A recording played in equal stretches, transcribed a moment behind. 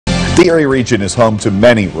The Erie region is home to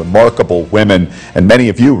many remarkable women, and many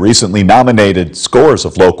of you recently nominated scores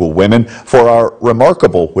of local women for our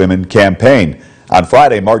Remarkable Women campaign. On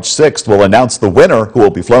Friday, March 6th, we'll announce the winner, who will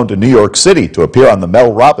be flown to New York City to appear on the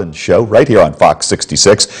Mel Robbins Show right here on Fox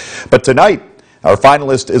 66. But tonight, our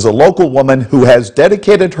finalist is a local woman who has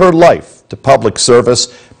dedicated her life to public service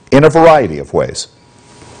in a variety of ways.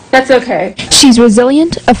 That's okay. She's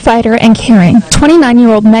resilient, a fighter, and caring.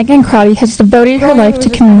 29-year-old Megan Crotty has devoted her life to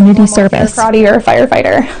community service. Crotty, or a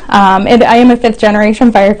firefighter. I am a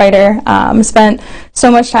fifth-generation firefighter. Spent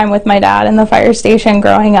so much time with my dad in the fire station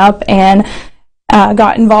growing up, and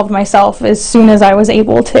got involved myself as soon as I was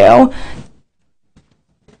able to.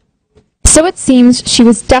 So it seems she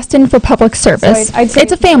was destined for public service. So I'd say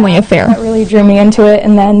it's a family affair. That really drew me into it,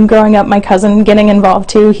 and then growing up, my cousin getting involved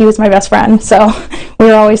too. He was my best friend, so we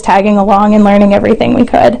were always tagging along and learning everything we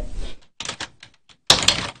could.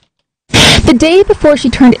 The day before she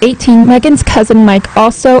turned 18, Megan's cousin Mike,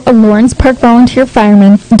 also a Lawrence Park volunteer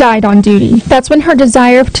fireman, died on duty. That's when her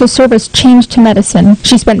desire to service changed to medicine.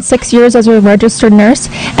 She spent 6 years as a registered nurse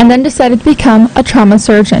and then decided to become a trauma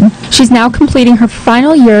surgeon. She's now completing her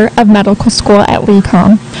final year of medical school at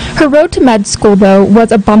LeCom. Her road to med school, though,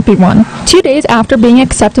 was a bumpy one. 2 days after being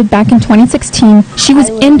accepted back in 2016, she was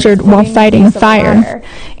injured while fighting a fire.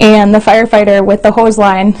 And the firefighter with the hose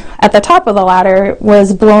line at the top of the ladder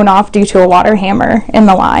was blown off due to a water hammer in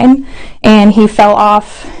the line, and he fell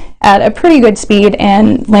off at a pretty good speed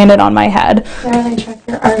and landed on my head.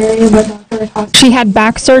 She had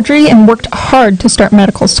back surgery and worked hard to start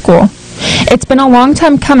medical school. It's been a long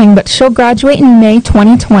time coming, but she'll graduate in May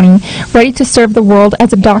 2020, ready to serve the world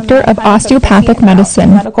as a doctor of osteopathic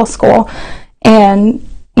medicine. Medical school, and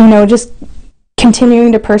just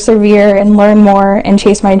continuing to persevere and learn more and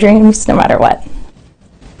chase my dreams no matter what.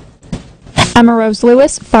 Emma Rose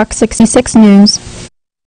Lewis, Fox 66 News.